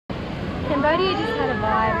Cambodia just had a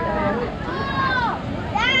vibe though.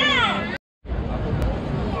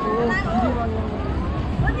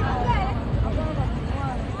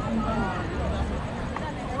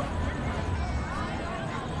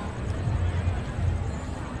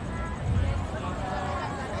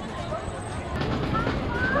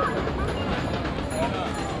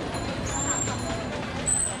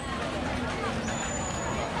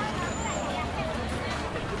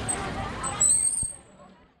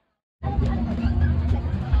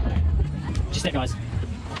 Just that, guys.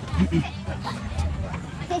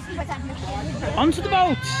 Onto the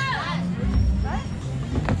boat!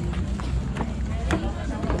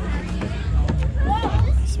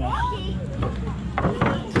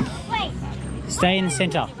 Stay in the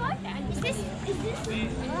centre.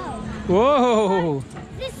 Whoa!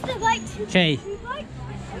 Okay,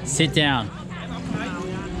 sit down.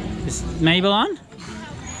 Is Mabel on?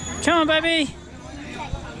 Come on, baby.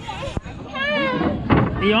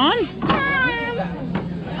 Are you on?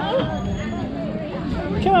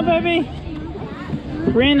 Come on, baby.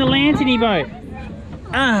 We're in the lanterny boat.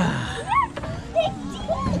 Ah.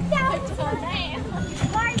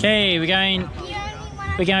 Okay, we're going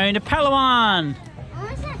to Palawan.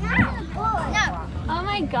 Oh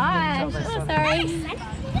my gosh. Oh, sorry.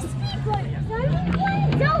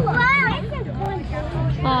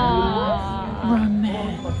 Aww.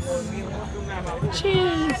 Romance.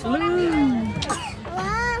 Cheers, Lou.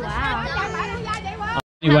 Wow.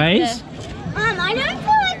 Any waves? I don't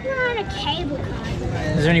feel like we're on a cable car.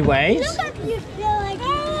 Is there any waves? Look like you feel like you're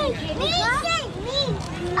on a cable car. Me.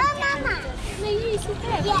 Oh, Mama. No, you sit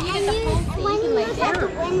there. Yeah, and when you look at the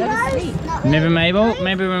windows. Remember, Mabel?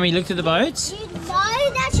 Remember when we looked at the boats? You know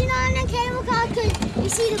that you're not on a cable car because you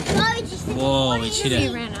see the boat. You see Whoa, we should You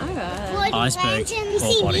have. ran over. Iceberg. You Poor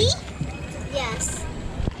see body. me? Yes.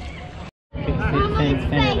 Stand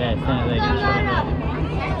there.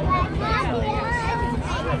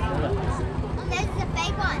 There's the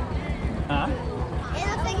fake one. Huh? It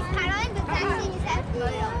looks like it's paddling, but it's actually just has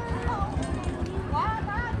motor.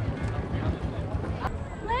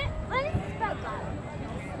 What is this boat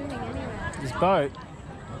going? This boat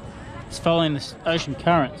is following the ocean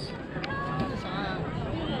currents.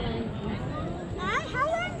 How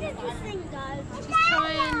long does this thing go? Just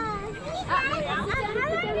try and... How long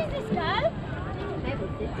does this go? Maybe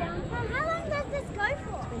sit down. How long does this go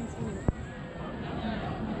for?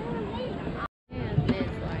 And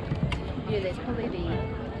there's like... Yeah, there's probably the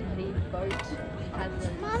boat paddlers.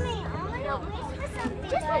 Mommy, I want to wish for something.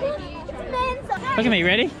 Just like it's men's. Look at me,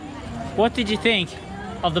 ready? What did you think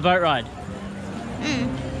of the boat ride?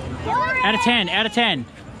 Boring. Out of 10, out of 10.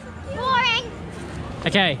 Boring.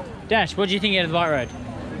 Okay, Dash, what do you think out of the boat ride?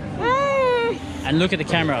 And look at the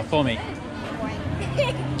camera for me.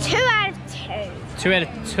 2 out of 2. 2 out of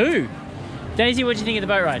 2. Daisy, what do you think of the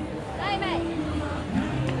boat ride?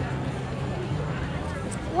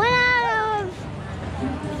 1 out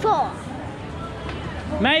of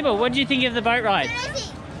 4. Mabel, what do you think of the boat ride?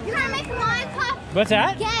 Daisy, you want to make a Minecraft What's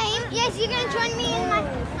that? game? Yes, you're going to join me in my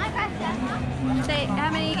Minecraft game. So, how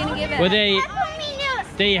many are you going to give it? Well, Put me news.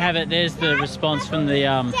 there you have it. There's the response from the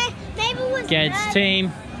Mabel was Gads nervous.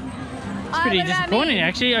 team. It's pretty what about disappointing, me?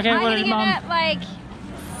 actually. Okay, I'm what gonna did give Mum? it like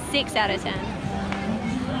 6 out of 10.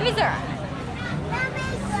 It was alright.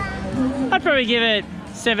 I'd probably give it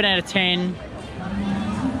 7 out of 10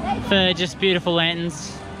 for just beautiful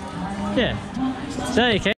lanterns. Yeah. So,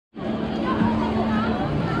 okay.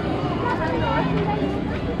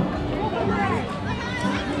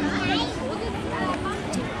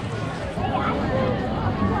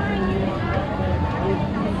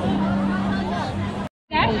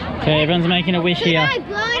 Okay, everyone's making a wish Should here. I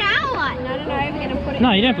blow it out or what? No, we're going to put it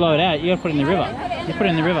No, you don't blow it out. You gotta put it in the river. You put it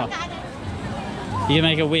in the river. You can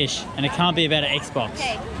make a wish, and it can't be about an Xbox.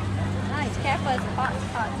 Okay. Nice, careful, it's hot.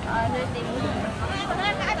 No thing. You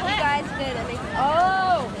guys good, I think.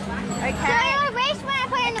 Oh! So Okay. I wish when I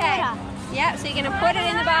put it in the water. Yep, so you're going to put it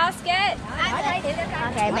in the basket.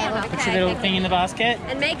 Okay, Mabel. What's the little thing in the basket?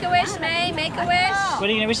 And make a wish, May. Make a wish. What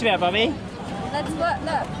are you gonna wish about, Bobby? Let's look.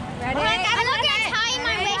 Look. Ready? I'm not going to tell you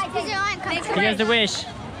my wish because it won't come Make true. a Here's the wish.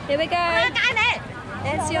 Here we go.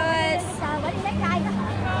 That's yours.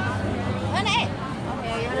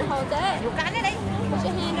 Okay, you want to hold it? Put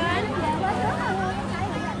your hand on.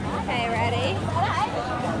 Okay, ready?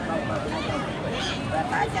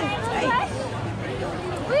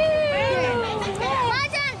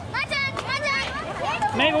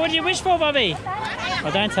 Mabel, what did you wish for, Bobby?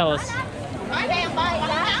 Oh, don't tell us.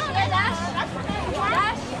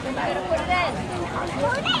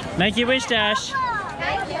 Make your wish, Dash.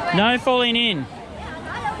 No falling in.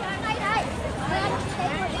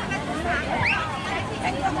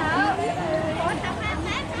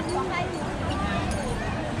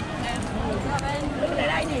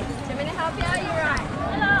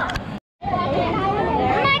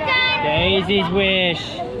 his wish.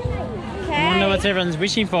 I wonder what Okay. everyone's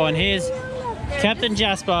wishing for. And here's Captain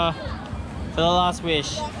Jasper for the last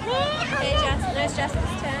wish. Okay, no, it's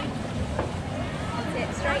Justin's turn. That's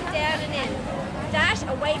it. Straight down and in. Dash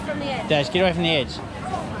away from the edge. Dash, get away from the edge.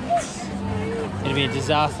 It'll be a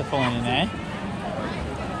disaster falling in there.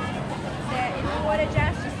 There, in the water,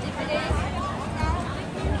 Josh, just dip it in.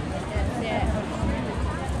 That's it.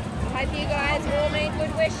 Hope you guys all made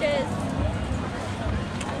good wishes.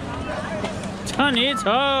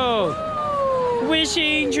 Tonito!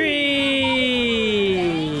 Wishing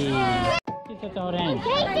tree! Get that hold hand.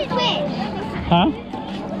 Huh?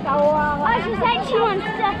 Oh, she said she wants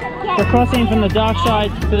to get We're crossing from the dark side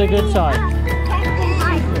to the good side.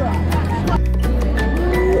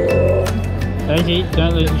 Don't eat,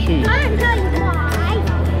 don't lose your shoes. I'll tell you why.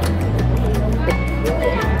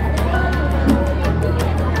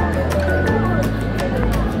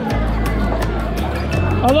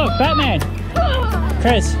 Oh look, Batman!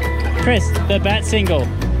 Chris, the bat symbol.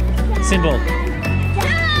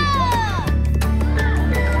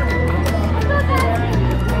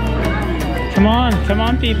 Come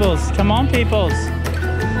on peoples, come on peoples.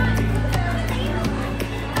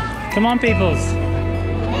 Come on peoples.